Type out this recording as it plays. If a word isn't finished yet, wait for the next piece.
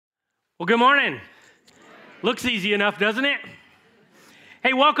Well, good morning. Looks easy enough, doesn't it?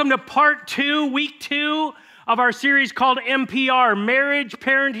 Hey, welcome to part 2, week 2 of our series called MPR, Marriage,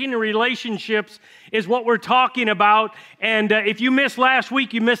 Parenting, and Relationships is what we're talking about. And if you missed last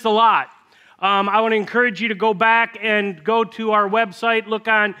week, you missed a lot. I want to encourage you to go back and go to our website, look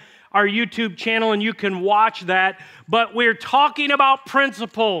on our YouTube channel, and you can watch that. But we're talking about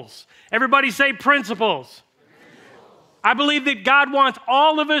principles. Everybody say principles. I believe that God wants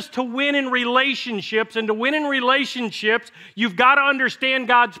all of us to win in relationships, and to win in relationships, you've got to understand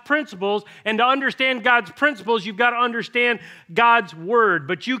God's principles, and to understand God's principles, you've got to understand God's word,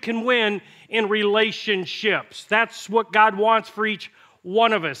 but you can win in relationships. That's what God wants for each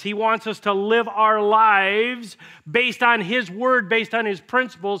one of us. He wants us to live our lives based on His word, based on His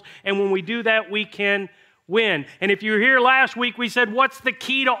principles, and when we do that, we can win. And if you were here last week, we said, what's the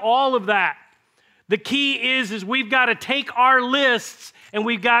key to all of that? The key is we've got to take our lists and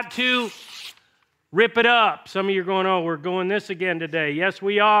we've got to rip it up. Some of you are going, oh, we're going this again today. Yes,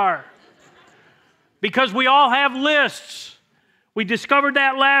 we are. Because we all have lists. We discovered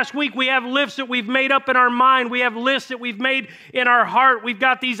that last week. We have lists that we've made up in our mind. We have lists that we've made in our heart. We've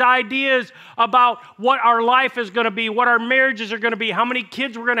got these ideas about what our life is going to be, what our marriages are going to be, how many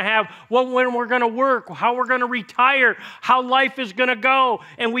kids we're going to have, when we're going to work, how we're going to retire, how life is going to go.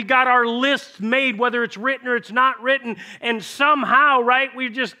 And we got our lists made, whether it's written or it's not written. And somehow, right, we're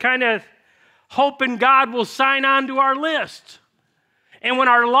just kind of hoping God will sign on to our list. And when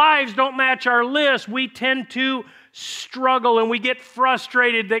our lives don't match our list, we tend to struggle and we get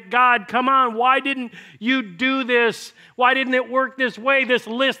frustrated that God, come on, why didn't you do this? Why didn't it work this way? This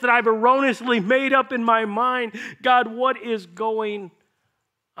list that I've erroneously made up in my mind. God, what is going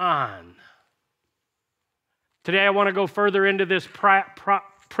on? Today I want to go further into this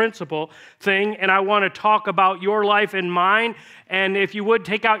principle thing, and I want to talk about your life and mine. And if you would,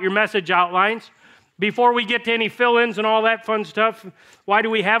 take out your message outlines. Before we get to any fill-ins and all that fun stuff, why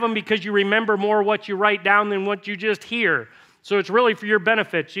do we have them? Because you remember more what you write down than what you just hear. So it's really for your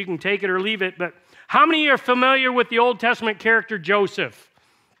benefit. You can take it or leave it. But how many are familiar with the Old Testament character Joseph?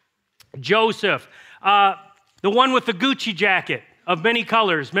 Joseph, the one with the Gucci jacket of many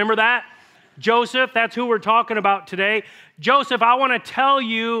colors. Remember that? Joseph, that's who we're talking about today. Joseph, I want to tell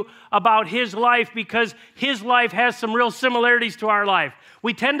you about his life because his life has some real similarities to our life.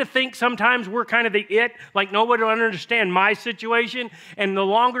 We tend to think sometimes we're kind of the it, like nobody will understand my situation. And the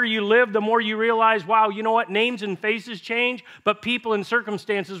longer you live, the more you realize, wow, you know what? Names and faces change, but people and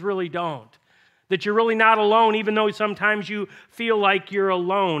circumstances really don't. That you're really not alone, even though sometimes you feel like you're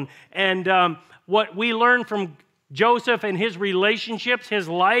alone. And what we learn from Joseph and his relationships, his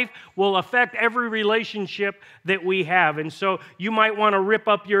life, will affect every relationship that we have. And so you might want to rip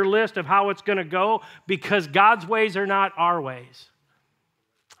up your list of how it's going to go because God's ways are not our ways.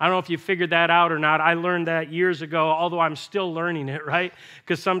 I don't know if you figured that out or not. I learned that years ago, although I'm still learning it, right?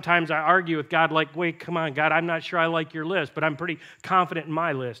 Because sometimes I argue with God like, wait, come on, God, I'm not sure I like your list, but I'm pretty confident in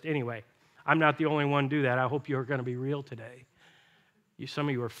my list. Anyway, I'm not the only one to do that. I hope you're going to be real today. Some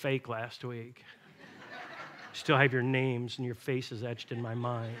of you were fake last week. Still have your names and your faces etched in my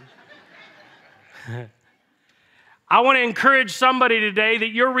mind. I want to encourage somebody today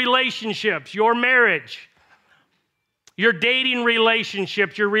that your relationships, your marriage, your dating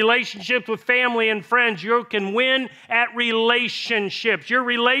relationships, your relationships with family and friends, you can win at relationships. Your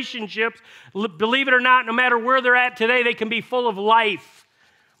relationships, believe it or not, no matter where they're at today, they can be full of life.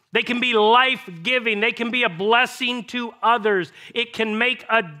 They can be life-giving. They can be a blessing to others. It can make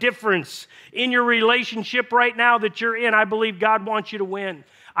a difference in your relationship right now that you're in. I believe God wants you to win.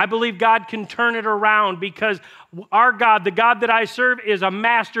 I believe God can turn it around because our God, the God that I serve, is a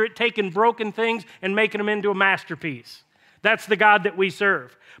master at taking broken things and making them into a masterpiece. That's the God that we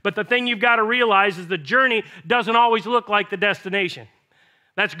serve. But the thing you've got to realize is the journey doesn't always look like the destination.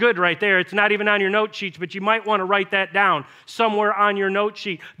 That's good right there. It's not even on your note sheets, but you might want to write that down somewhere on your note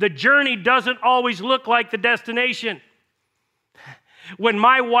sheet. The journey doesn't always look like the destination. When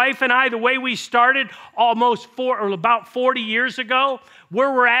my wife and I, the way we started about 40 years ago,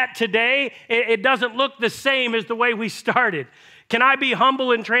 where we're at today, it doesn't look the same as the way we started. Can I be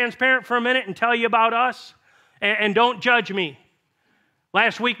humble and transparent for a minute and tell you about us? And don't judge me.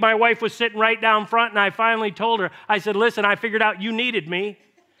 Last week, my wife was sitting right down front, and I finally told her, I said, listen, I figured out you needed me.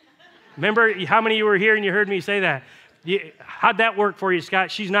 Remember how many of you were here and you heard me say that? How'd that work for you, Scott?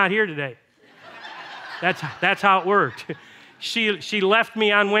 She's not here today. That's how it worked. She left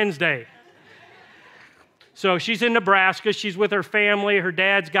me on Wednesday. So she's in Nebraska. She's with her family. Her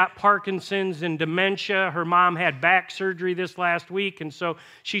dad's got Parkinson's and dementia. Her mom had back surgery this last week, and so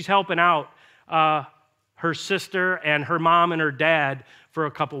she's helping out her sister and her mom and her dad for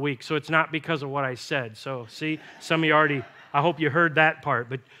a couple weeks, so it's not because of what I said. So see, some of you already, I hope you heard that part,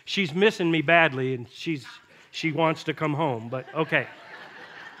 but she's missing me badly, and she wants to come home, but okay.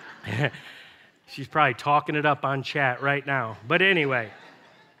 She's probably talking it up on chat right now, but anyway.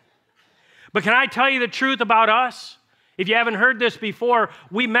 But can I tell you the truth about us? If you haven't heard this before,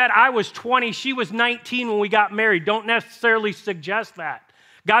 we met, I was 20, she was 19 when we got married. Don't necessarily suggest that.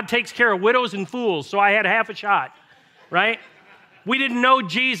 God takes care of widows and fools, so I had half a shot, right? We didn't know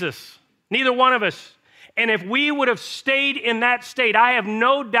Jesus, neither one of us. And if we would have stayed in that state, I have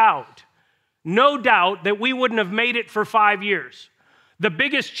no doubt that we wouldn't have made it for 5 years. The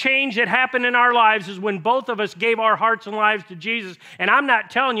biggest change that happened in our lives is when both of us gave our hearts and lives to Jesus. And I'm not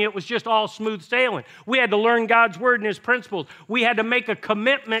telling you it was just all smooth sailing. We had to learn God's word and his principles. We had to make a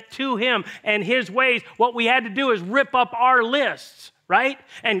commitment to him and his ways. What we had to do is rip up our lists, right?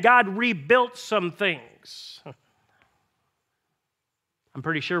 And God rebuilt some things. I'm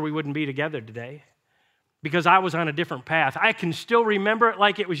pretty sure we wouldn't be together today because I was on a different path. I can still remember it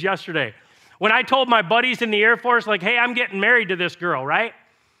like it was yesterday. When I told my buddies in the Air Force, like, hey, I'm getting married to this girl, right?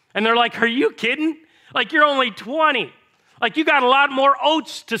 And they're like, are you kidding? Like, you're only 20. Like, you got a lot more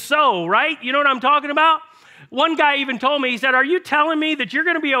oats to sow, right? You know what I'm talking about? One guy even told me, he said, are you telling me that you're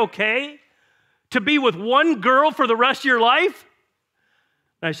going to be okay to be with one girl for the rest of your life?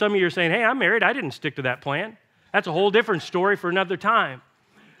 Now, some of you are saying, hey, I'm married. I didn't stick to that plan. That's a whole different story for another time.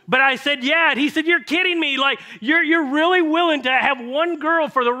 But I said, yeah. And he said, you're kidding me. Like, you're really willing to have one girl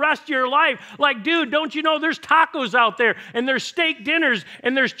for the rest of your life. Like, dude, don't you know there's tacos out there, and there's steak dinners,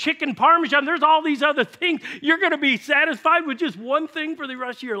 and there's chicken parmesan. There's all these other things. You're going to be satisfied with just one thing for the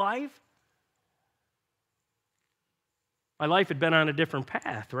rest of your life? My life had been on a different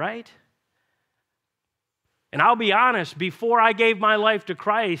path, right? And I'll be honest, before I gave my life to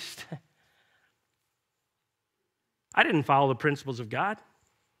Christ, I didn't follow the principles of God.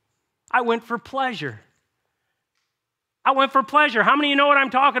 I went for pleasure. I went for pleasure. How many of you know what I'm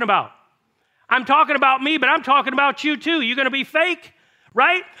talking about? I'm talking about me, but I'm talking about you too. You going to be fake,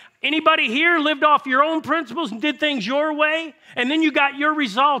 right? Anybody here lived off your own principles and did things your way, and then you got your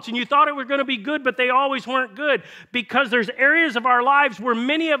results, and you thought it were going to be good, but they always weren't good, because there's areas of our lives where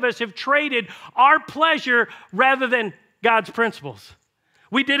many of us have traded our pleasure rather than God's principles.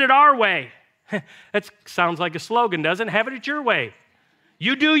 We did it our way. That sounds like a slogan, doesn't it? Have it your way.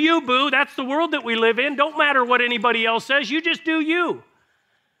 You do you, boo. That's the world that we live in. Don't matter what anybody else says. You just do you,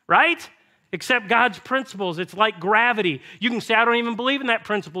 right? Except God's principles. It's like gravity. You can say, I don't even believe in that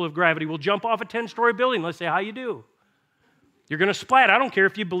principle of gravity. We'll jump off a 10-story building. Let's say, how you do? You're going to splat. I don't care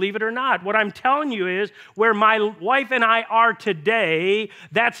if you believe it or not. What I'm telling you is where my wife and I are today,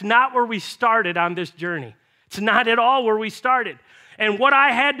 that's not where we started on this journey. It's not at all where we started. And what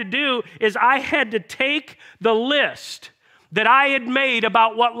I had to do is I had to take the list that I had made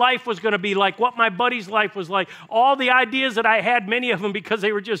about what life was going to be like, what my buddy's life was like, all the ideas that I had, many of them because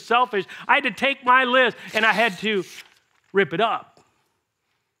they were just selfish. I had to take my list and I had to rip it up.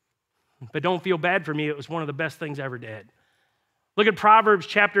 But don't feel bad for me. It was one of the best things I ever did. Look at Proverbs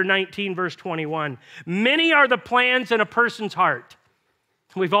chapter 19, verse 21. Many are the plans in a person's heart.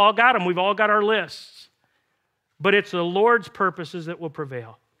 We've all got them. We've all got our lists. But it's the Lord's purposes that will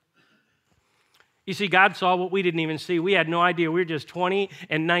prevail. You see, God saw what we didn't even see. We had no idea. We were just 20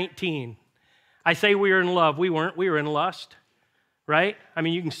 and 19. I say we were in love. We weren't. We were in lust, right? I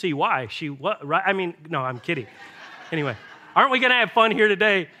mean, you can see why. Right? I mean, no, I'm kidding. Anyway, aren't we going to have fun here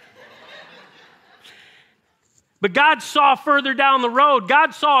today? But God saw further down the road.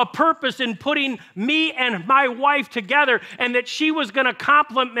 God saw a purpose in putting me and my wife together, and that she was going to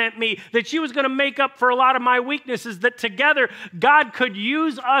complement me, that she was going to make up for a lot of my weaknesses, that together God could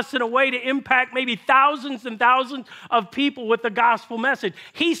use us in a way to impact maybe thousands and thousands of people with the gospel message.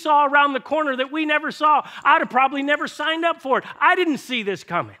 He saw around the corner that we never saw. I'd have probably never signed up for it. I didn't see this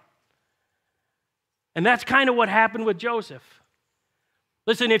coming. And that's kind of what happened with Joseph.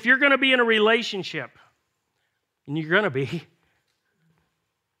 Listen, if you're going to be in a relationship, and you're going to be,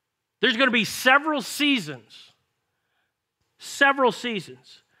 there's going to be several seasons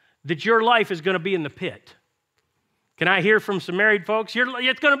that your life is going to be in the pit. Can I hear from some married folks?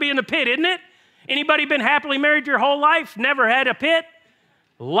 It's going to be in the pit, isn't it? Anybody been happily married your whole life? Never had a pit?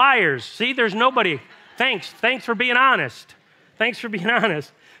 Liars. See, there's nobody. Thanks for being honest. Thanks for being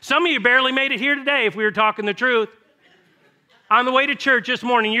honest. Some of you barely made it here today if we were talking the truth. On the way to church this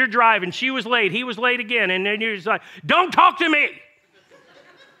morning, you're driving. She was late. He was late again. And then you're just like, don't talk to me.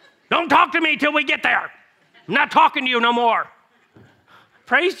 Don't talk to me till we get there. I'm not talking to you no more.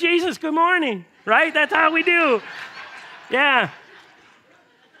 Praise Jesus. Good morning. Right? That's how we do. Yeah.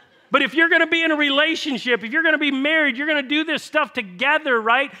 But if you're going to be in a relationship, if you're going to be married, you're going to do this stuff together,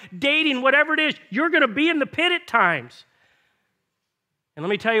 right? Dating, whatever it is, you're going to be in the pit at times. And let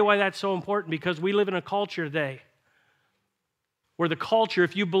me tell you why that's so important, because we live in a culture today where the culture,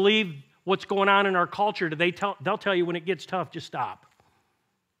 if you believe what's going on in our culture today, they'll tell you when it gets tough, just stop.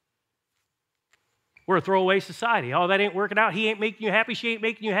 We're a throwaway society. Oh, that ain't working out. He ain't making you happy. She ain't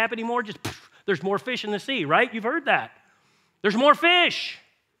making you happy anymore. Just, there's more fish in the sea, right? You've heard that. There's more fish.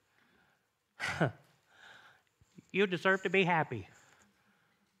 You deserve to be happy.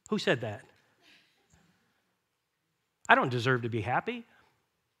 Who said that? I don't deserve to be happy.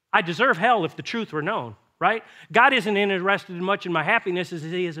 I deserve hell if the truth were known, right? God isn't interested in much in my happiness as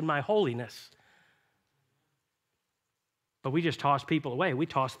he is in my holiness. But we just toss people away. We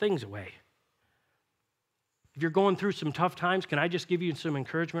toss things away. If you're going through some tough times, can I just give you some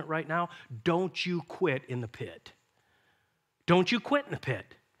encouragement right now? Don't you quit in the pit. Don't you quit in the pit.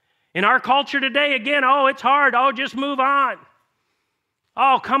 In our culture today, again, oh, it's hard. Oh, just move on.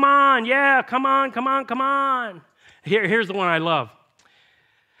 Oh, come on. Yeah, come on, come on, come on. Here's the one I love.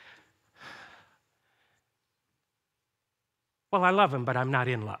 Well, I love him, but I'm not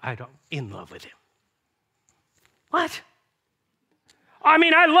in love. In love with him. What? I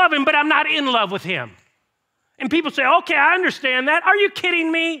mean, I love him, but I'm not in love with him. And people say, okay, I understand that. Are you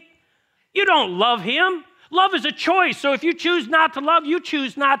kidding me? You don't love him. Love is a choice. So if you choose not to love, you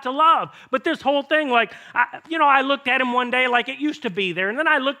choose not to love. But this whole thing, like, I looked at him one day like it used to be there. And then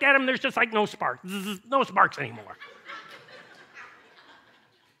I looked at him, there's just like no spark. No sparks anymore.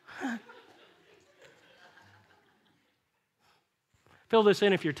 Fill this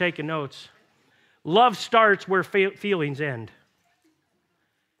in if you're taking notes. Love starts where feelings end.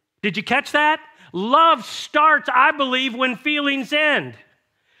 Did you catch that? Love starts, I believe, when feelings end.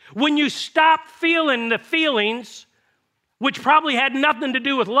 When you stop feeling the feelings, which probably had nothing to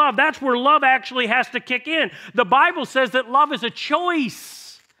do with love, that's where love actually has to kick in. The Bible says that love is a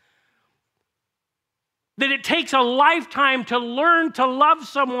choice. That it takes a lifetime to learn to love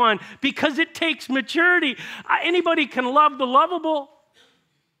someone because it takes maturity. Anybody can love the lovable.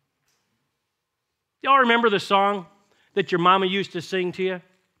 Y'all remember the song that your mama used to sing to you?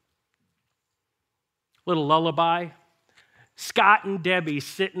 Little lullaby. Scott and Debbie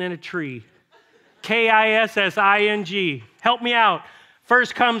sitting in a tree. Kissing. Help me out.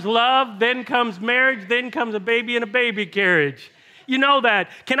 First comes love, then comes marriage, then comes a baby in a baby carriage. You know that.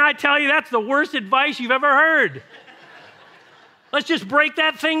 Can I tell you that's the worst advice you've ever heard? Let's just break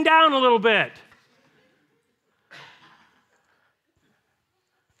that thing down a little bit.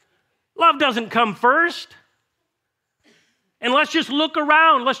 Love doesn't come first. And let's just look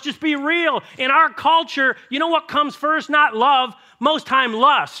around. Let's just be real. In our culture, you know what comes first? Not love. Most time,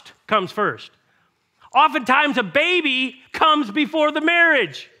 lust comes first. Oftentimes, a baby comes before the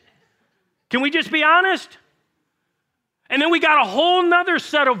marriage. Can we just be honest? And then we got a whole nother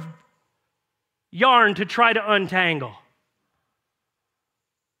set of yarn to try to untangle.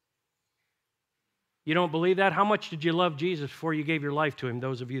 You don't believe that? How much did you love Jesus before you gave your life to him,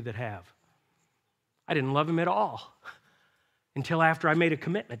 those of you that have? I didn't love him at all. Until after I made a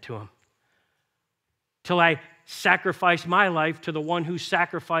commitment to him. Till I sacrificed my life to the one who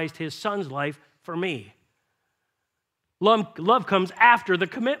sacrificed his son's life for me. Love comes after the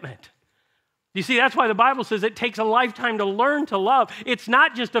commitment. You see, that's why the Bible says it takes a lifetime to learn to love. It's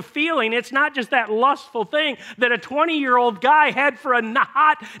not just a feeling. It's not just that lustful thing that a 20-year-old guy had for a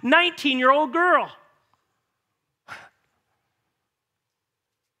hot 19-year-old girl.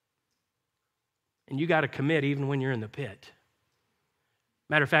 And you got to commit even when you're in the pit.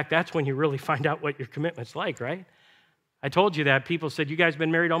 Matter of fact, that's when you really find out what your commitment's like, right? I told you that. People said, you guys have been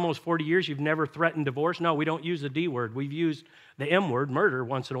married almost 40 years. You've never threatened divorce. No, we don't use the D word. We've used the M word, murder,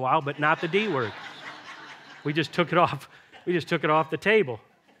 once in a while, but not the D word. We just took it off. We just took it off the table.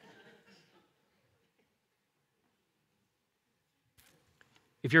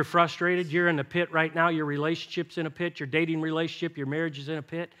 If you're frustrated, you're in the pit right now, your relationship's in a pit, your dating relationship, your marriage is in a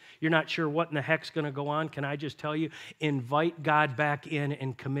pit, you're not sure what in the heck's going to go on, can I just tell you, invite God back in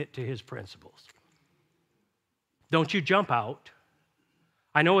and commit to his principles. Don't you jump out.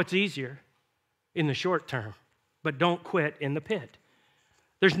 I know it's easier in the short term, but don't quit in the pit.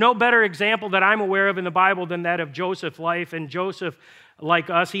 There's no better example that I'm aware of in the Bible than that of Joseph's life, and Joseph, like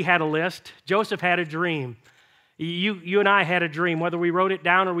us, he had a list. Joseph had a dream. You and I had a dream, whether we wrote it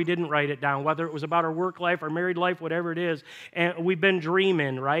down or we didn't write it down, whether it was about our work life, our married life, whatever it is. And we've been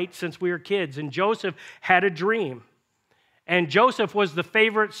dreaming, right, since we were kids. And Joseph had a dream. And Joseph was the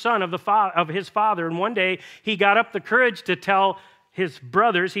favorite son of his father. And one day, he got up the courage to tell his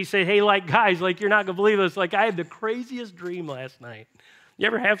brothers, he said, hey, guys, you're not going to believe this. I had the craziest dream last night. You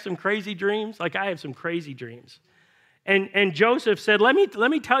ever have some crazy dreams? Like I have some crazy dreams. And Joseph said, let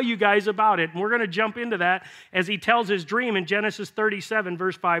me tell you guys about it. And we're going to jump into that as he tells his dream in Genesis 37,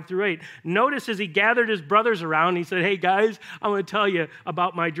 verse 5 through 8. Notice as he gathered his brothers around, he said, hey guys, I want to tell you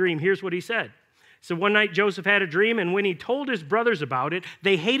about my dream. Here's what he said. So one night Joseph had a dream, and when he told his brothers about it,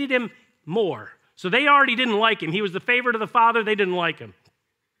 they hated him more. So they already didn't like him. He was the favorite of the father. They didn't like him.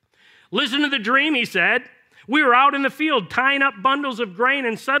 Listen to the dream, he said. We were out in the field tying up bundles of grain,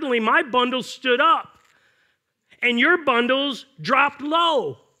 and suddenly my bundles stood up, and your bundles dropped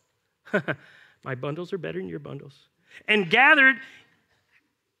low. My bundles are better than your bundles. And gathered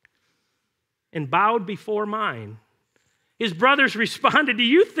and bowed before mine. His brothers responded, do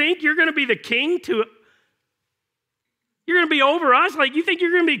you think you're going to be the king to... You're going to be over us? Like, you think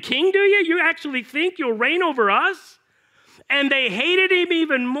you're going to be king, do you? You actually think you'll reign over us? And they hated him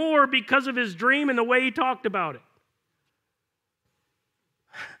even more because of his dream and the way he talked about it.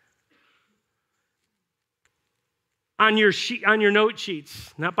 On your note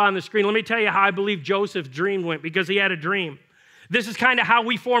sheets, not on the screen, let me tell you how I believe Joseph's dream went, because he had a dream. This is kind of how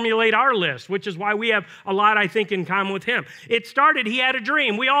we formulate our list, which is why we have a lot, I think, in common with him. It started, he had a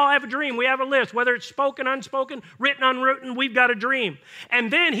dream. We all have a dream. We have a list. Whether it's spoken, unspoken, written, unwritten, we've got a dream.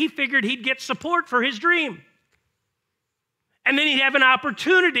 And then he figured he'd get support for his dream. And then he'd have an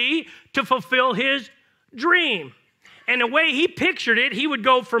opportunity to fulfill his dream. And the way he pictured it, he would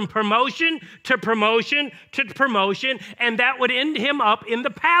go from promotion to promotion to promotion, and that would end him up in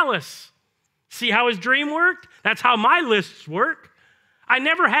the palace. See how his dream worked? That's how my lists work. I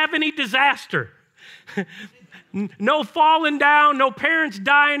never have any disaster. No falling down, no parents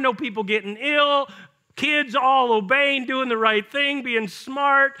dying, no people getting ill, kids all obeying, doing the right thing, being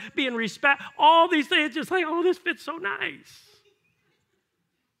smart, being respect. All these things, it's just like, oh, this fits so nice.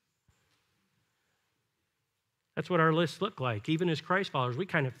 That's what our lists look like. Even as Christ followers,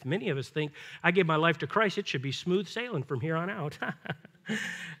 many of us think, I give my life to Christ, it should be smooth sailing from here on out.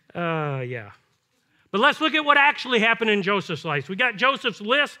 Yeah. But let's look at what actually happened in Joseph's life. We got Joseph's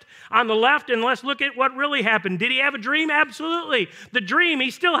list on the left, and let's look at what really happened. Did he have a dream? Absolutely. The dream,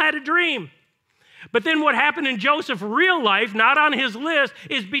 he still had a dream. But then what happened in Joseph's real life, not on his list,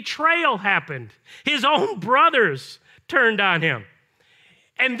 is betrayal happened. His own brothers turned on him.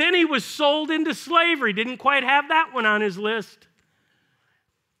 And then he was sold into slavery. Didn't quite have that one on his list.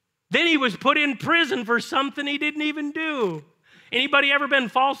 Then he was put in prison for something he didn't even do. Anybody ever been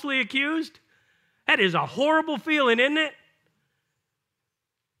falsely accused? That is a horrible feeling, isn't it?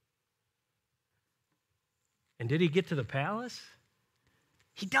 And did he get to the palace?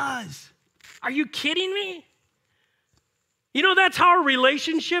 He does. Are you kidding me? You know, that's how our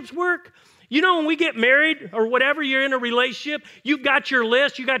relationships work. You know, when we get married or whatever, you're in a relationship, you've got your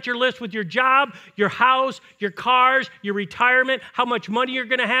list. You got your list with your job, your house, your cars, your retirement, how much money you're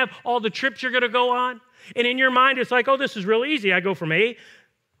going to have, all the trips you're going to go on. And in your mind, it's like, oh, this is real easy. I go from A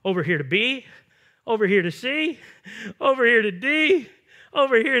over here to B, over here to C, over here to D,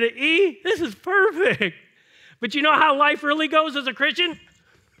 over here to E. This is perfect. But you know how life really goes as a Christian?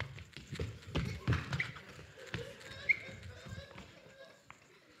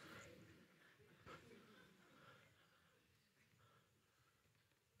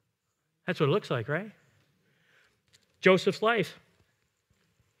 That's what it looks like, right? Joseph's life.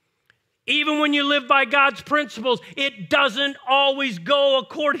 Even when you live by God's principles, it doesn't always go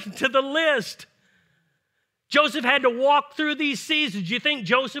according to the list. Joseph had to walk through these seasons. Do you think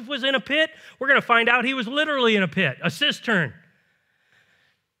Joseph was in a pit? We're going to find out he was literally in a pit, a cistern.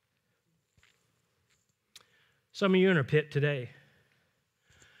 Some of you are in a pit today.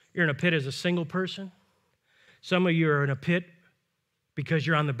 You're in a pit as a single person. Some of you are in a pit because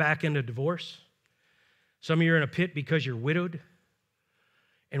you're on the back end of divorce. Some of you are in a pit because you're widowed.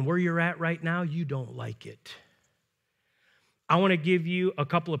 And where you're at right now, you don't like it. I want to give you a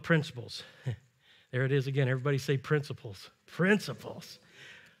couple of principles. There it is again. Everybody say principles. Principles.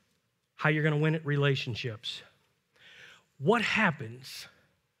 How you're going to win at relationships. What happens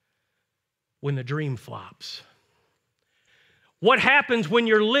when the dream flops? What happens when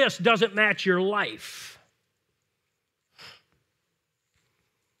your list doesn't match your life?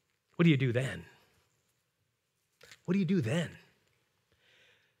 What do you do then? What do you do then?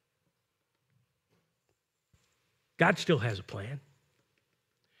 God still has a plan.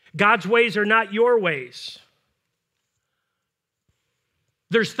 God's ways are not your ways.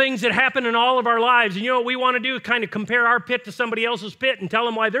 There's things that happen in all of our lives, and you know what we want to do? Kind of compare our pit to somebody else's pit and tell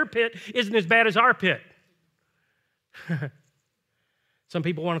them why their pit isn't as bad as our pit. Some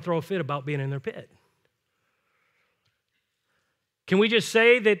people want to throw a fit about being in their pit. Can we just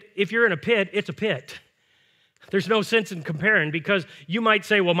say that if you're in a pit, it's a pit? There's no sense in comparing because you might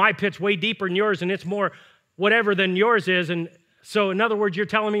say, well, my pit's way deeper than yours and it's more whatever than yours is. And so in other words, you're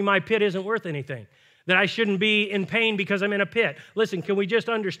telling me my pit isn't worth anything, that I shouldn't be in pain because I'm in a pit. Listen, can we just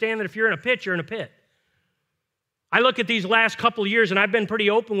understand that if you're in a pit, you're in a pit? I look at these last couple of years and I've been pretty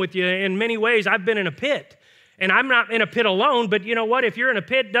open with you. In many ways, I've been in a pit. And I'm not in a pit alone, but you know what? If you're in a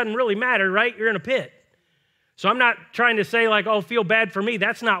pit, it doesn't really matter, right? You're in a pit. So I'm not trying to say like, oh, feel bad for me.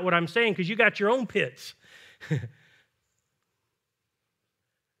 That's not what I'm saying because you got your own pits.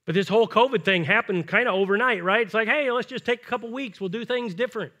 But this whole COVID thing happened kind of overnight, right? It's like, hey, let's just take a couple weeks. We'll do things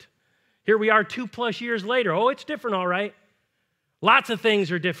different. Here we are 2+ years later. Oh, it's different, all right. Lots of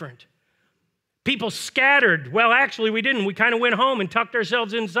things are different. People scattered. Well, actually, we didn't. We kind of went home and tucked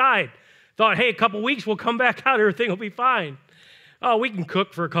ourselves inside. Thought, hey, a couple weeks, we'll come back out. Everything will be fine. Oh, we can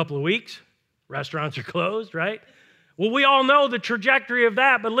cook for a couple of weeks. Restaurants are closed, right? Well, we all know the trajectory of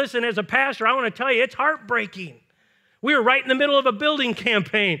that, but listen, as a pastor, I want to tell you, it's heartbreaking. We were right in the middle of a building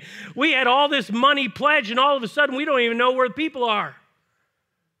campaign. We had all this money pledged, and all of a sudden, we don't even know where the people are.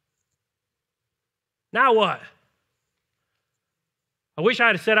 Now what? I wish I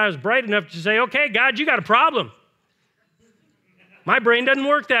had said I was bright enough to say, okay, God, you got a problem. My brain doesn't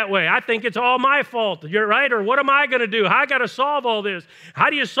work that way. I think it's all my fault. You're right, or what am I going to do? I got to solve all this. How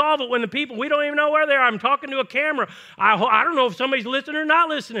do you solve it when the people, we don't even know where they are? I'm talking to a camera. I don't know if somebody's listening or not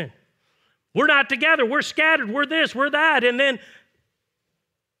listening. We're not together. We're scattered. We're this, we're that. And then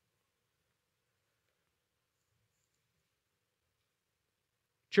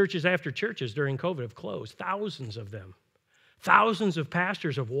churches after churches during COVID have closed, thousands of them. Thousands of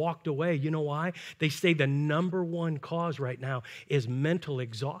pastors have walked away. You know why? They say the number one cause right now is mental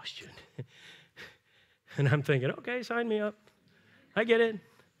exhaustion. And I'm thinking, okay, sign me up. I get it.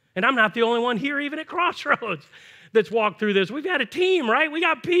 And I'm not the only one here, even at Crossroads, that's walked through this. We've got a team, right? We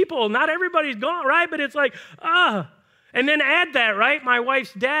got people. Not everybody's gone, right? But it's like, And then add that, right? My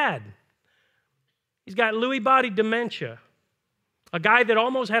wife's dad. He's got Lewy body dementia. A guy that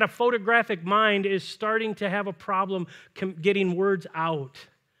almost had a photographic mind is starting to have a problem getting words out.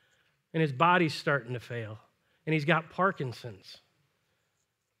 And his body's starting to fail. And he's got Parkinson's.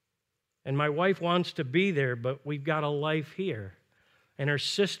 And my wife wants to be there, but we've got a life here. And her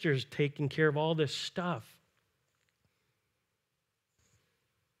sister's taking care of all this stuff.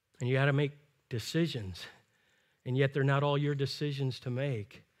 And you got to make decisions. And yet they're not all your decisions to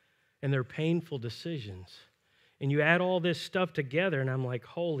make. And they're painful decisions. And you add all this stuff together, and I'm like,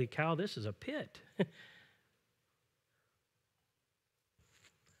 holy cow, this is a pit.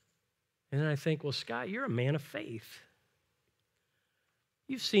 And then I think, well, Scott, you're a man of faith.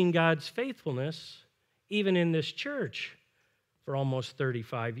 You've seen God's faithfulness even in this church for almost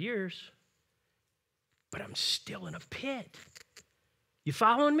 35 years. But I'm still in a pit. You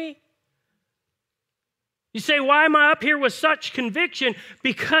following me? You say, why am I up here with such conviction?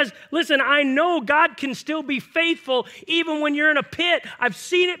 Because, listen, I know God can still be faithful even when you're in a pit. I've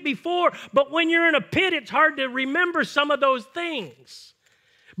seen it before, but when you're in a pit, it's hard to remember some of those things.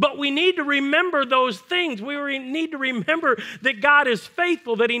 But we need to remember those things. We need to remember that God is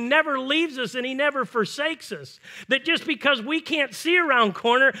faithful, that He never leaves us and He never forsakes us. That just because we can't see around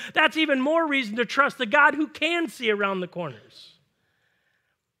corner, that's even more reason to trust the God who can see around the corners.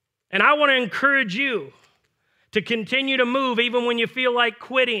 And I want to encourage you to continue to move even when you feel like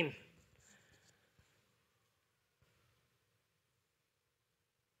quitting.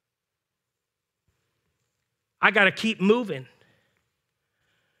 I got to keep moving.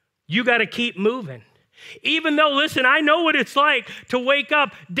 You got to keep moving. Even though, listen, I know what it's like to wake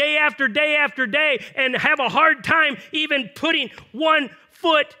up day after day after day and have a hard time even putting one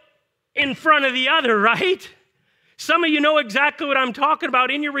foot in front of the other, right? Some of you know exactly what I'm talking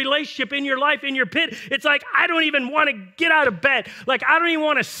about in your relationship, in your life, in your pit. It's like, I don't even want to get out of bed. Like, I don't even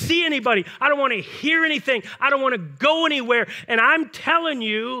want to see anybody. I don't want to hear anything. I don't want to go anywhere. And I'm telling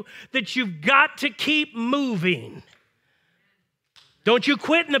you that you've got to keep moving. Don't you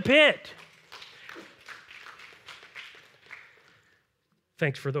quit in the pit.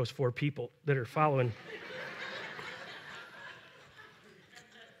 Thanks for those 4 people that are following.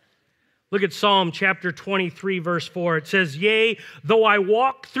 Look at Psalm chapter 23, verse 4. It says, yea, though I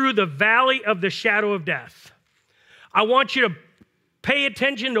walk through the valley of the shadow of death. I want you to pay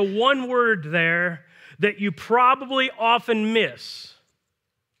attention to one word there that you probably often miss.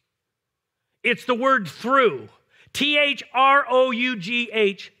 It's the word through. T-H-R-O-U-G-H,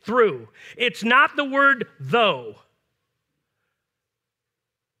 through. It's not the word though.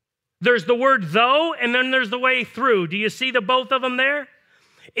 There's the word though, and then there's the way through. Do you see the both of them there?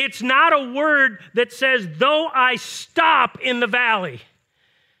 It's not a word that says, though I stop in the valley.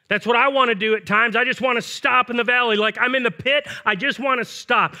 That's what I want to do at times. I just want to stop in the valley. Like I'm in the pit, I just want to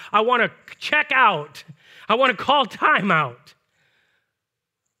stop. I want to check out. I want to call time out.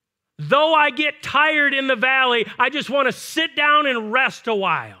 Though I get tired in the valley, I just want to sit down and rest a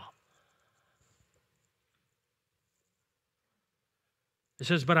while. It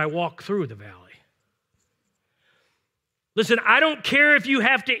says, but I walk through the valley. Listen, I don't care if you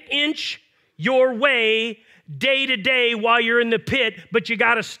have to inch your way day to day while you're in the pit, but you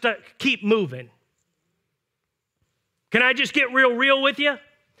got to keep moving. Can I just get real with you?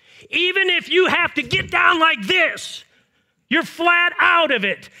 Even if you have to get down like this, you're flat out of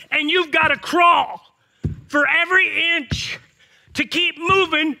it, and you've got to crawl for every inch to keep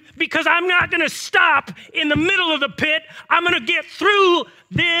moving, because I'm not going to stop in the middle of the pit. I'm going to get through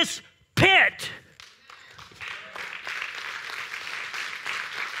this pit.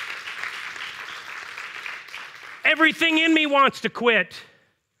 Everything in me wants to quit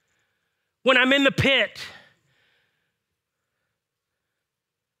when I'm in the pit.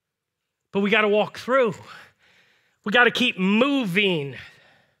 But we got to walk through. We got to keep moving.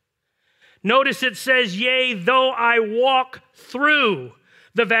 Notice it says, yea, though I walk through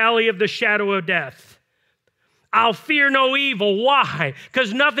the valley of the shadow of death, I'll fear no evil. Why?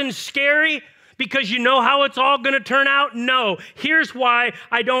 Because nothing's scary? Because you know how it's all going to turn out? No. Here's why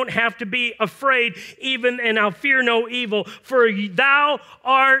I don't have to be afraid, and I'll fear no evil, for thou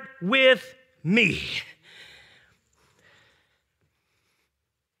art with me.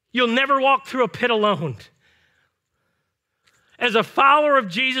 You'll never walk through a pit alone. As a follower of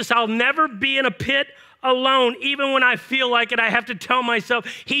Jesus, I'll never be in a pit alone. Even when I feel like it, I have to tell myself,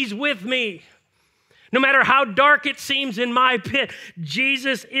 he's with me. No matter how dark it seems in my pit,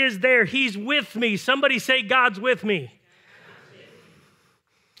 Jesus is there. He's with me. Somebody say, God's with me.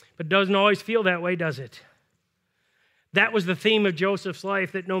 But it doesn't always feel that way, does it? That was the theme of Joseph's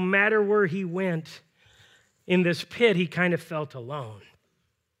life, that no matter where he went in this pit, he kind of felt alone.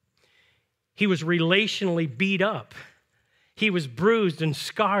 He was relationally beat up. He was bruised and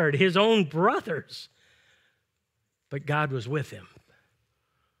scarred, his own brothers. But God was with him.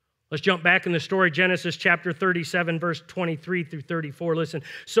 Let's jump back in the story, Genesis chapter 37, verse 23 through 34. Listen,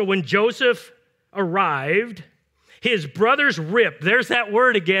 so when Joseph arrived, his brothers ripped, there's that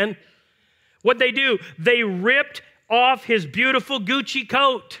word again. What'd they do? They ripped off his beautiful Gucci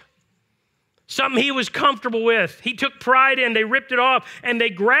coat, something he was comfortable with. He took pride in. They ripped it off, and they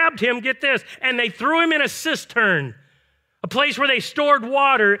grabbed him, get this, and they threw him in a cistern, a place where they stored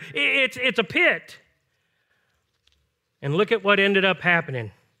water. It's a pit. And look at what ended up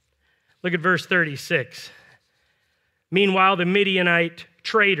happening. Look at verse 36. Meanwhile, the Midianite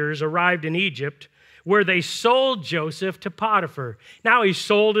traders arrived in Egypt, where they sold Joseph to Potiphar. Now he's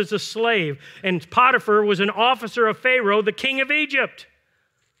sold as a slave, and Potiphar was an officer of Pharaoh, the king of Egypt.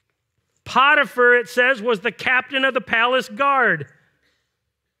 Potiphar, it says, was the captain of the palace guard.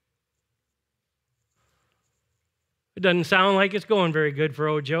 It doesn't sound like it's going very good for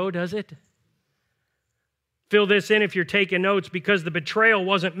old Joe, does it? Fill this in if you're taking notes, because the betrayal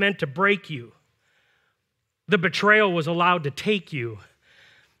wasn't meant to break you. The betrayal was allowed to take you.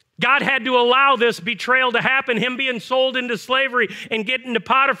 God had to allow this betrayal to happen, him being sold into slavery and getting to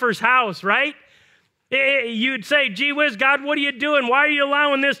Potiphar's house, right? You'd say, gee whiz, God, what are you doing? Why are you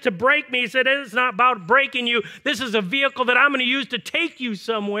allowing this to break me? He said, it's not about breaking you. This is a vehicle that I'm going to use to take you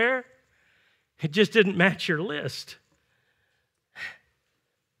somewhere. It just didn't match your list.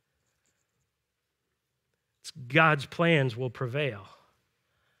 God's plans will prevail.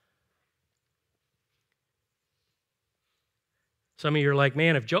 Some of you are like,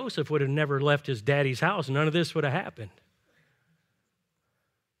 man, if Joseph would have never left his daddy's house, none of this would have happened.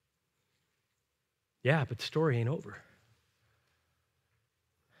 Yeah, but the story ain't over.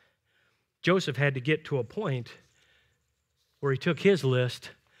 Joseph had to get to a point where he took his list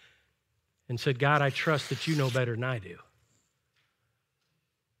and said, God, I trust that you know better than I do.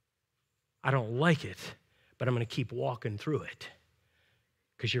 I don't like it, but I'm going to keep walking through it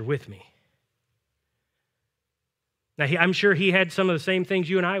because you're with me. Now, I'm sure he had some of the same things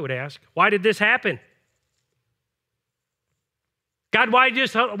you and I would ask. Why did this happen? God, why'd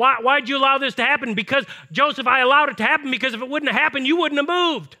you allow this to happen? Because, Joseph, I allowed it to happen because if it wouldn't have happened, you wouldn't have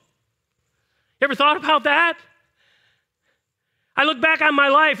moved. You ever thought about that? I look back on my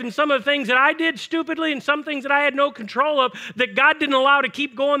life and some of the things that I did stupidly and some things that I had no control of that God didn't allow to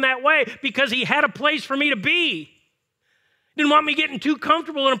keep going that way because he had a place for me to be. Didn't want me getting too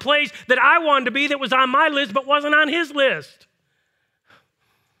comfortable in a place that I wanted to be that was on my list but wasn't on his list.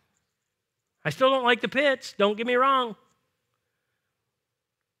 I still don't like the pits, don't get me wrong.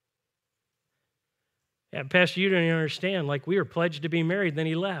 Yeah, Pastor, you don't even understand. Like, we were pledged to be married, then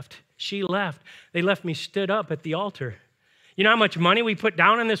he left. She left. They left me stood up at the altar. You know how much money we put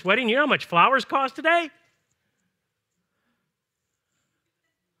down on this wedding? You know how much flowers cost today?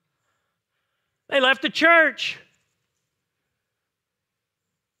 They left the church.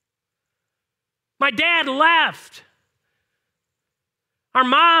 My dad left. Our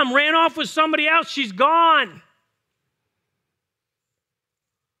mom ran off with somebody else. She's gone.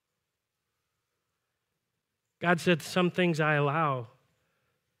 God said, some things I allow.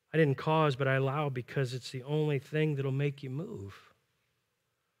 I didn't cause, but I allow because it's the only thing that'll make you move.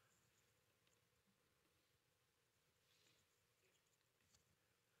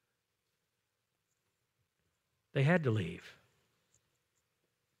 They had to leave.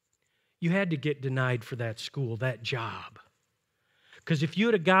 You had to get denied for that school, that job. Because if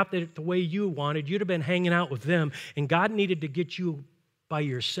you had got it the way you wanted, you'd have been hanging out with them, and God needed to get you by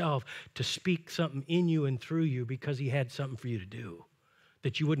yourself to speak something in you and through you because he had something for you to do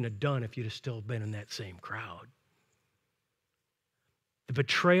that you wouldn't have done if you'd have still been in that same crowd. The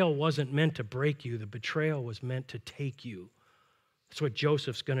betrayal wasn't meant to break you. The betrayal was meant to take you. That's what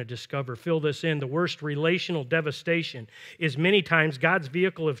Joseph's going to discover. Fill this in. The worst relational devastation is many times God's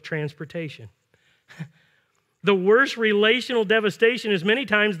vehicle of transportation. The worst relational devastation is many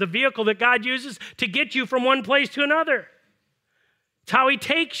times the vehicle that God uses to get you from one place to another. It's how he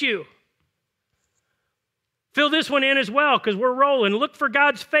takes you. Fill this one in as well, because we're rolling. Look for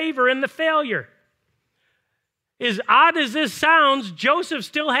God's favor in the failure. As odd as this sounds, Joseph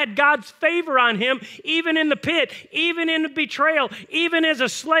still had God's favor on him, even in the pit, even in the betrayal, even as a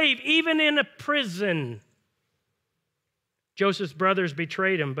slave, even in a prison. Joseph's brothers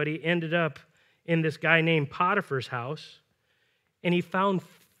betrayed him, but he ended up in this guy named Potiphar's house, and he found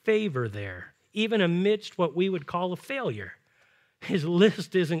favor there, even amidst what we would call a failure. His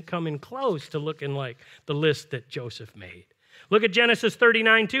list isn't coming close to looking like the list that Joseph made. Look at Genesis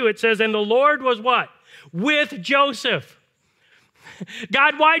 39:2. It says, and the Lord was what? With Joseph.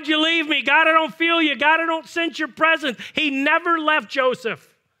 God, why'd you leave me? God, I don't feel you. God, I don't sense your presence. He never left Joseph.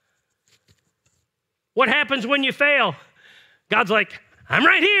 What happens when you fail? God's like, I'm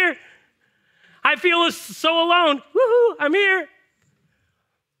right here. I feel so alone. Woohoo, I'm here.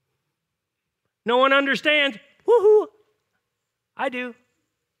 No one understands. Woohoo, I do.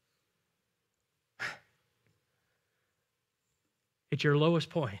 At your lowest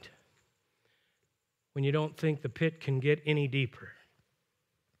point, when you don't think the pit can get any deeper,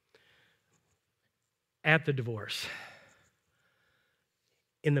 at the divorce,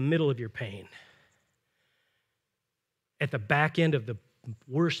 in the middle of your pain, at the back end of the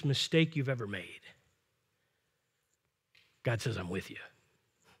worst mistake you've ever made, God says, I'm with you.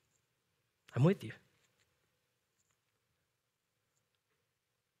 I'm with you.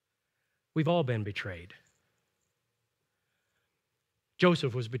 We've all been betrayed.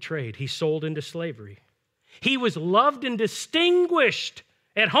 Joseph was betrayed. He sold into slavery. He was loved and distinguished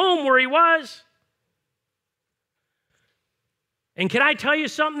at home where he was. And can I tell you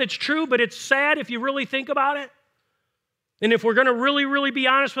something that's true, but it's sad if you really think about it? And if we're going to really, really be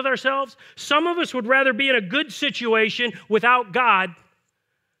honest with ourselves, some of us would rather be in a good situation without God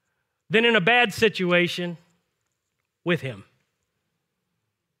than in a bad situation with him.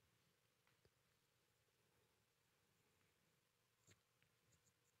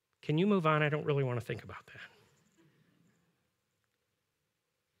 Can you move on? I don't really want to think about that.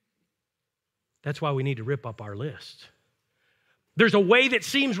 That's why we need to rip up our list. There's a way that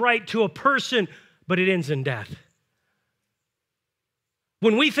seems right to a person, but it ends in death.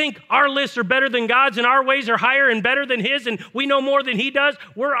 When we think our lists are better than God's and our ways are higher and better than his and we know more than he does,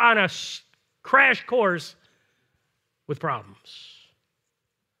 we're on a crash course with problems.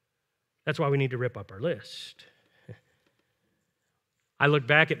 That's why we need to rip up our list. I look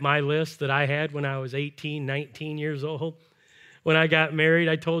back at my list that I had when I was 18, 19 years old. When I got married,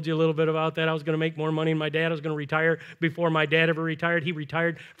 I told you a little bit about that. I was going to make more money than my dad. I was going to retire before my dad ever retired. He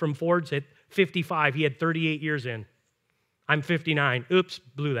retired from Ford's at 55. He had 38 years in. I'm 59. Oops,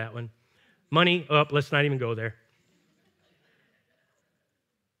 blew that one. Money, let's not even go there.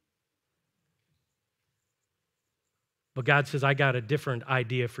 But God says, I got a different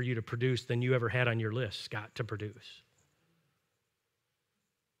idea for you to produce than you ever had on your list, Scott, to produce.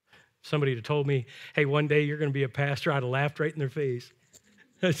 Somebody had told me, hey, one day you're going to be a pastor. I'd have laughed right in their face.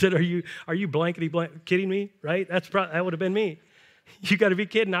 I said, are you blankety blank kidding me? Right? That would have been me. You got to be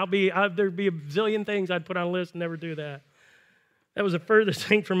kidding. There'd be a zillion things I'd put on a list and never do that. That was the furthest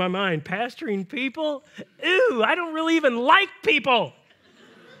thing from my mind. Pastoring people? Ew, I don't really even like people.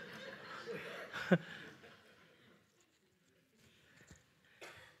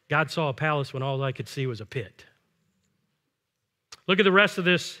 God saw a palace when all I could see was a pit. Look at the rest of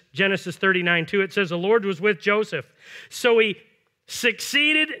this, Genesis 39:2. It says, the Lord was with Joseph. So he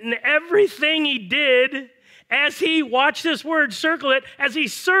succeeded in everything he did as he, watch this word, circle it, as he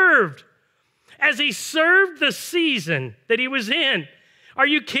served. As he served the season that he was in. Are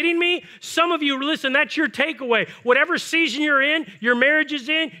you kidding me? Some of you, listen, that's your takeaway. Whatever season you're in, your marriage is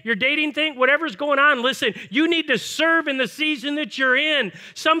in, your dating thing, whatever's going on, listen, you need to serve in the season that you're in.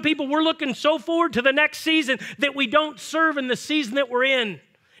 Some people, we're looking so forward to the next season that we don't serve in the season that we're in.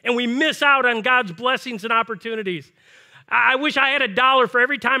 And we miss out on God's blessings and opportunities. I wish I had $1 for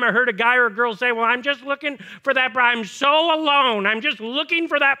every time I heard a guy or a girl say, well, I'm just looking for that, but I'm so alone. I'm just looking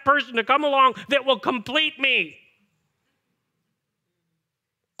for that person to come along that will complete me.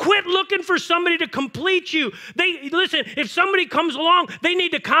 Quit looking for somebody to complete you. Listen, if somebody comes along, they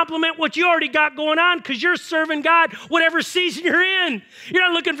need to complement what you already got going on because you're serving God whatever season you're in. You're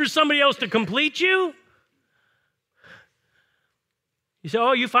not looking for somebody else to complete you. You say,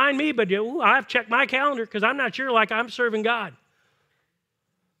 oh, you find me, but I've checked my calendar because I'm not sure like I'm serving God.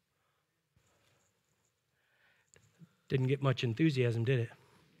 Didn't get much enthusiasm, did it?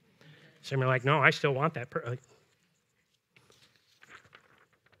 Some are like, no, I still want that person.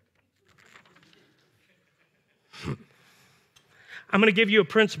 I'm going to give you a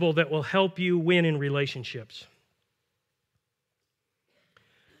principle that will help you win in relationships.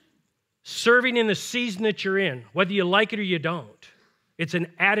 Serving in the season that you're in, whether you like it or you don't, it's an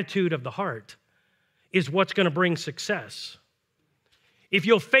attitude of the heart, is what's going to bring success. If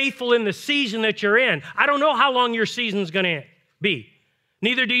you're faithful in the season that you're in, I don't know how long your season's going to be.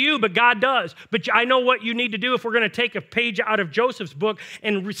 Neither do you, but God does. But I know what you need to do if we're going to take a page out of Joseph's book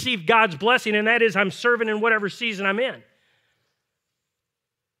and receive God's blessing, and that is I'm serving in whatever season I'm in.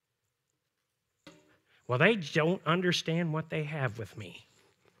 Well, they don't understand what they have with me.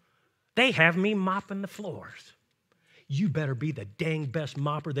 They have me mopping the floors. You better be the dang best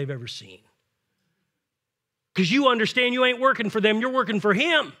mopper they've ever seen. Because you understand you ain't working for them, you're working for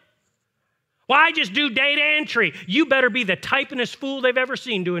him. Well, I just do data entry. You better be the typingest fool they've ever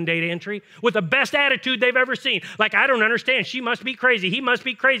seen doing data entry with the best attitude they've ever seen. Like, I don't understand. She must be crazy. He must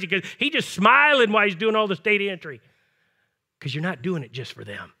be crazy because he's just smiling while he's doing all this data entry. Because you're not doing it just for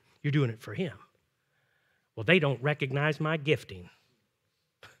them. You're doing it for him. Well, they don't recognize my gifting.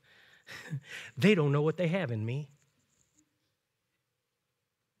 They don't know what they have in me.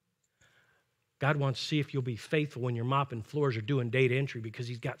 God wants to see if you'll be faithful when you're mopping floors or doing data entry because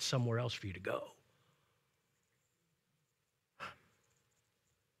he's got somewhere else for you to go.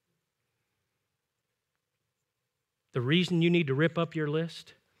 The reason you need to rip up your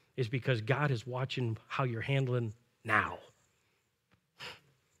list is because God is watching how you're handling now.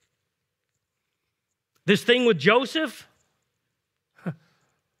 This thing with Joseph,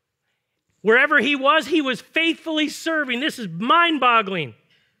 wherever he was faithfully serving. This is mind-boggling.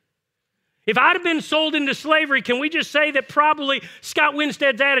 If I'd have been sold into slavery, can we just say that probably Scott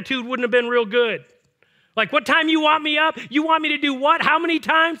Winstead's attitude wouldn't have been real good? Like, what time you want me up? You want me to do what? How many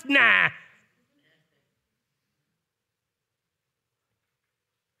times? Nah.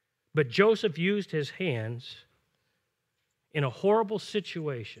 But Joseph used his hands in a horrible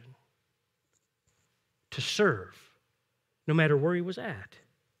situation to serve, no matter where he was at.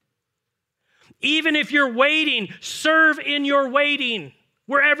 Even if you're waiting, serve in your waiting,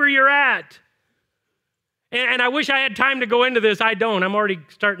 wherever you're at. And I wish I had time to go into this. I don't. I'm already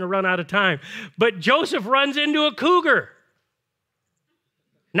starting to run out of time. But Joseph runs into a cougar.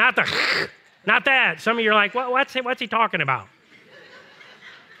 Not that. Some of you are like, what's he talking about?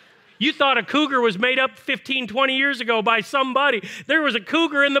 You thought a cougar was made up 15, 20 years ago by somebody. There was a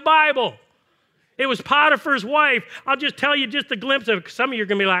cougar in the Bible. It was Potiphar's wife. I'll just tell you just a glimpse of it. Some of you are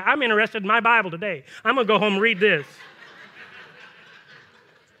going to be like, I'm interested in my Bible today. I'm going to go home and read this.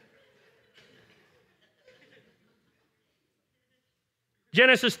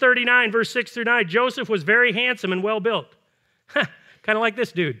 Genesis 39, verse 6 through 9. Joseph was very handsome and well-built. Kind of like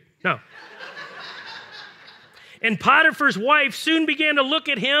this dude. No. And Potiphar's wife soon began to look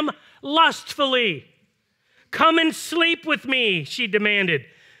at him lustfully. Come and sleep with me, she demanded.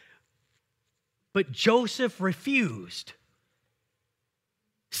 But Joseph refused.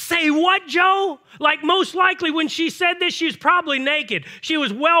 Say what, Joe? Like, most likely when she said this, she was probably naked. She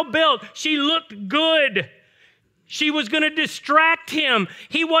was well-built. She looked good. She was going to distract him.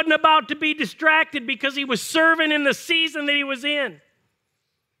 He wasn't about to be distracted because he was serving in the season that he was in.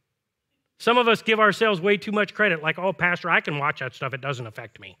 Some of us give ourselves way too much credit, like, oh, Pastor, I can watch that stuff. It doesn't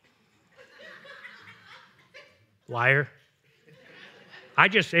affect me. Liar.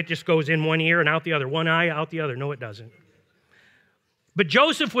 It just goes in one ear and out the other. One eye, out the other. No, it doesn't. But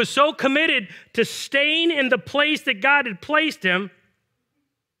Joseph was so committed to staying in the place that God had placed him,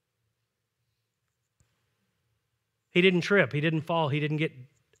 he didn't trip, he didn't fall, he didn't get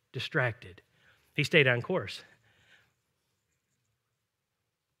distracted. He stayed on course.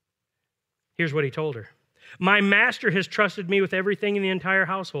 Here's what he told her. My master has trusted me with everything in the entire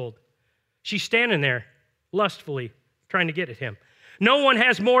household. She's standing there, lustfully, trying to get at him. No one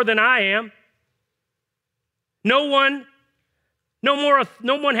has more than I am. No one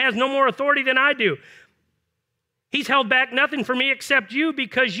has no more authority than I do. He's held back nothing from me except you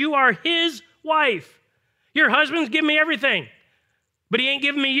because you are his wife. Your husband's given me everything, but he ain't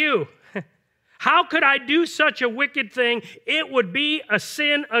giving me you. How could I do such a wicked thing? It would be a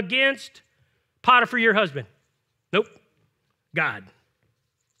sin against Potiphar, your husband. Nope. God.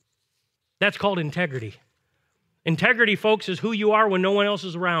 That's called integrity. Integrity, folks, is who you are when no one else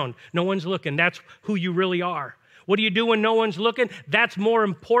is around. No one's looking. That's who you really are. What do you do when no one's looking? That's more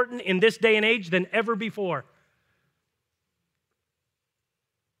important in this day and age than ever before.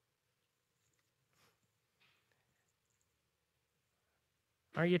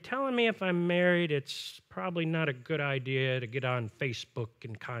 Are you telling me if I'm married, it's probably not a good idea to get on Facebook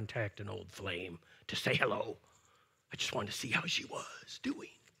and contact an old flame to say hello? I just wanted to see how she was doing.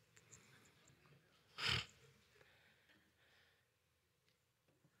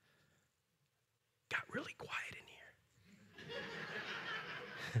 Got really quiet in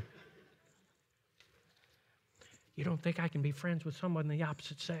here. You don't think I can be friends with someone of the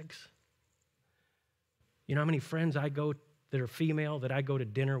opposite sex? You know how many friends I go that are female that I go to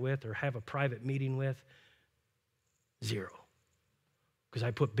dinner with or have a private meeting with? Zero. Because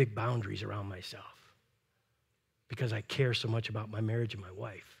I put big boundaries around myself. Because I care so much about my marriage and my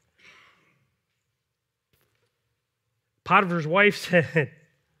wife. Potiphar's wife said,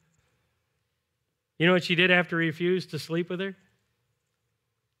 you know what she did after he refused to sleep with her?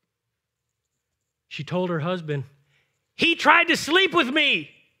 She told her husband, he tried to sleep with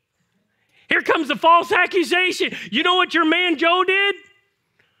me. Here comes the false accusation. You know what your man Joe did?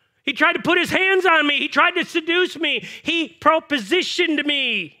 He tried to put his hands on me. He tried to seduce me. He propositioned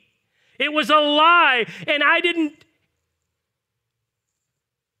me. It was a lie, and I didn't.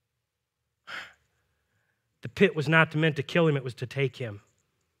 The pit was not meant to kill him, it was to take him.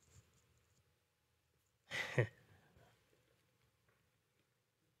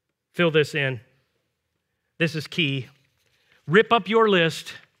 Fill this in. This is key. Rip up your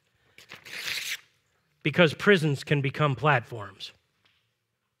list because prisons can become platforms.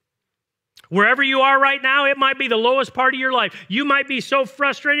 Wherever you are right now, it might be the lowest part of your life. You might be so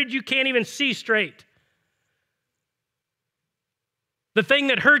frustrated you can't even see straight. The thing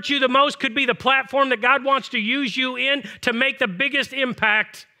that hurts you the most could be the platform that God wants to use you in to make the biggest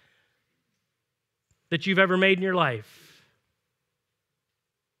impact that you've ever made in your life.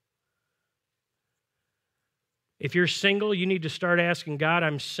 If you're single, you need to start asking God,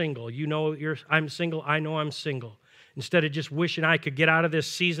 I'm single. You know I'm single. I know I'm single. Instead of just wishing I could get out of this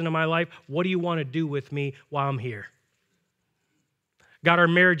season of my life, what do you want to do with me while I'm here? God, our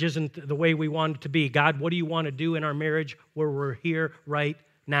marriage isn't the way we want it to be. God, what do you want to do in our marriage where we're here right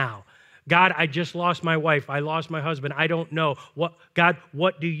now? God, I just lost my wife. I lost my husband. I don't know. God,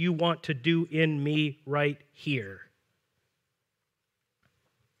 what do you want to do in me right here?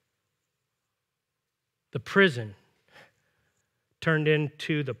 The prison turned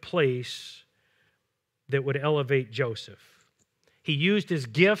into the place that would elevate Joseph. He used his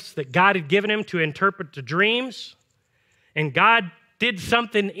gifts that God had given him to interpret the dreams, and God did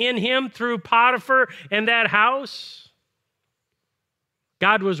something in him through Potiphar and that house.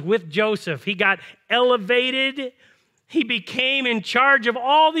 God was with Joseph. He got elevated. He became in charge of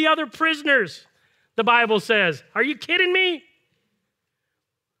all the other prisoners, the Bible says. Are you kidding me?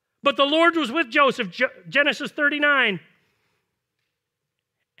 But the Lord was with Joseph, Genesis 39.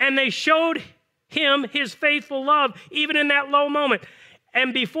 And they showed him his faithful love, even in that low moment.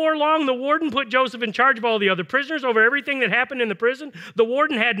 And before long, the warden put Joseph in charge of all the other prisoners over everything that happened in the prison. The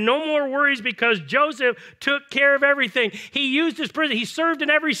warden had no more worries because Joseph took care of everything. He used his prison. He served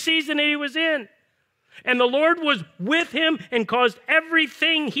in every season that he was in. And the Lord was with him and caused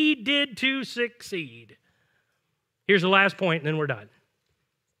everything he did to succeed. Here's the last point, and then we're done.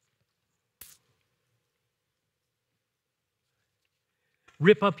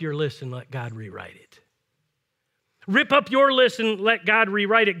 Rip up your list and let God rewrite it. Rip up your list and let God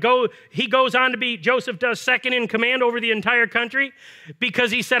rewrite it. He goes on to be, Joseph does, second in command over the entire country because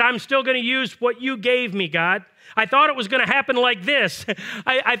he said, I'm still going to use what you gave me, God. I thought it was going to happen like this.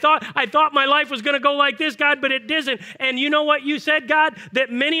 I thought my life was going to go like this, God, but it didn't. And you know what you said, God?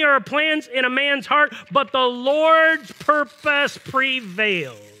 That many are plans in a man's heart, but the Lord's purpose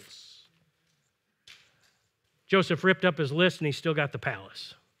prevails. Joseph ripped up his list and he still got the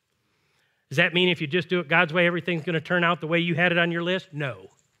palace. Does that mean if you just do it God's way, everything's going to turn out the way you had it on your list? No.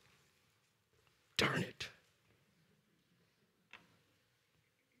 Darn it.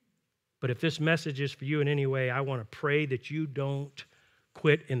 But if this message is for you in any way, I want to pray that you don't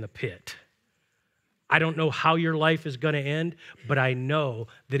quit in the pit. I don't know how your life is going to end, but I know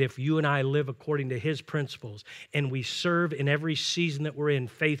that if you and I live according to his principles and we serve in every season that we're in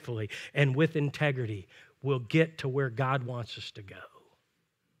faithfully and with integrity, we'll get to where God wants us to go.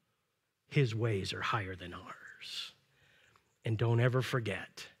 His ways are higher than ours. And don't ever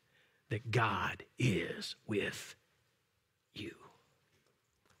forget that God is with you.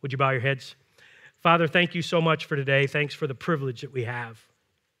 Would you bow your heads? Father, thank you so much for today. Thanks for the privilege that we have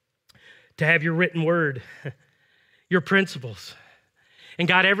to have your written word, your principles. And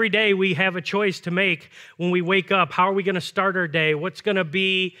God, every day we have a choice to make when we wake up. How are we going to start our day? What's going to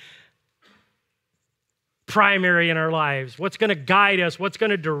be primary in our lives? What's going to guide us? What's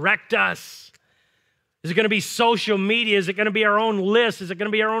going to direct us? Is it going to be social media? Is it going to be our own list? Is it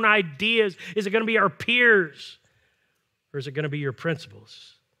going to be our own ideas? Is it going to be our peers? Or is it going to be your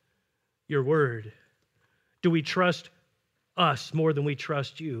principles, your word? Do we trust us more than we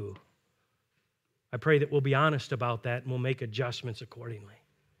trust you? I pray that we'll be honest about that and we'll make adjustments accordingly.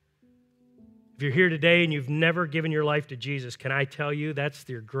 If you're here today and you've never given your life to Jesus, can I tell you that's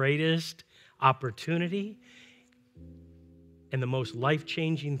your greatest opportunity and the most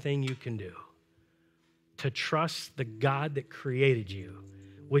life-changing thing you can do, to trust the God that created you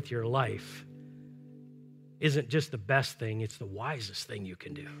with your life isn't just the best thing, it's the wisest thing you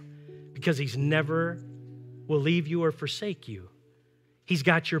can do, because he's never will leave you or forsake you. He's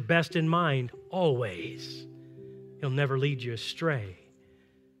got your best in mind always. He'll never lead you astray.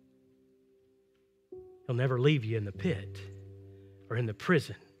 He'll never leave you in the pit or in the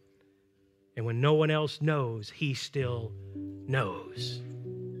prison. And when no one else knows, he still knows.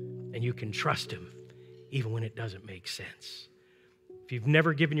 And you can trust him even when it doesn't make sense. If you've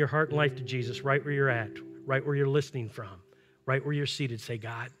never given your heart and life to Jesus, right where you're at, right where you're listening from, right where you're seated, say,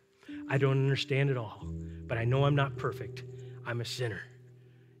 God, I don't understand it all, but I know I'm not perfect. I'm a sinner.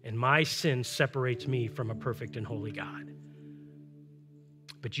 And my sin separates me from a perfect and holy God.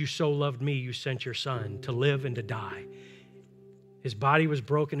 But you so loved me, you sent your son to live and to die. His body was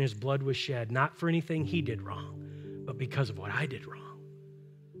broken, his blood was shed, not for anything he did wrong, but because of what I did wrong.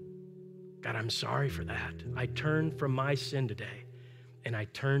 God, I'm sorry for that. I turn from my sin today, and I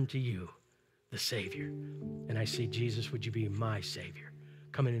turn to you, the Savior. And I say, Jesus, would you be my Savior,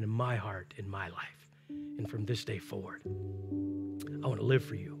 coming into my heart, in my life. And from this day forward, I want to live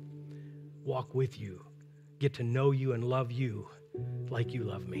for you, walk with you, get to know you and love you like you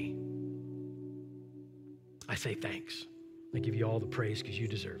love me. I say thanks. I give you all the praise because you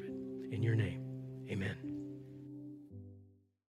deserve it. In your name, amen.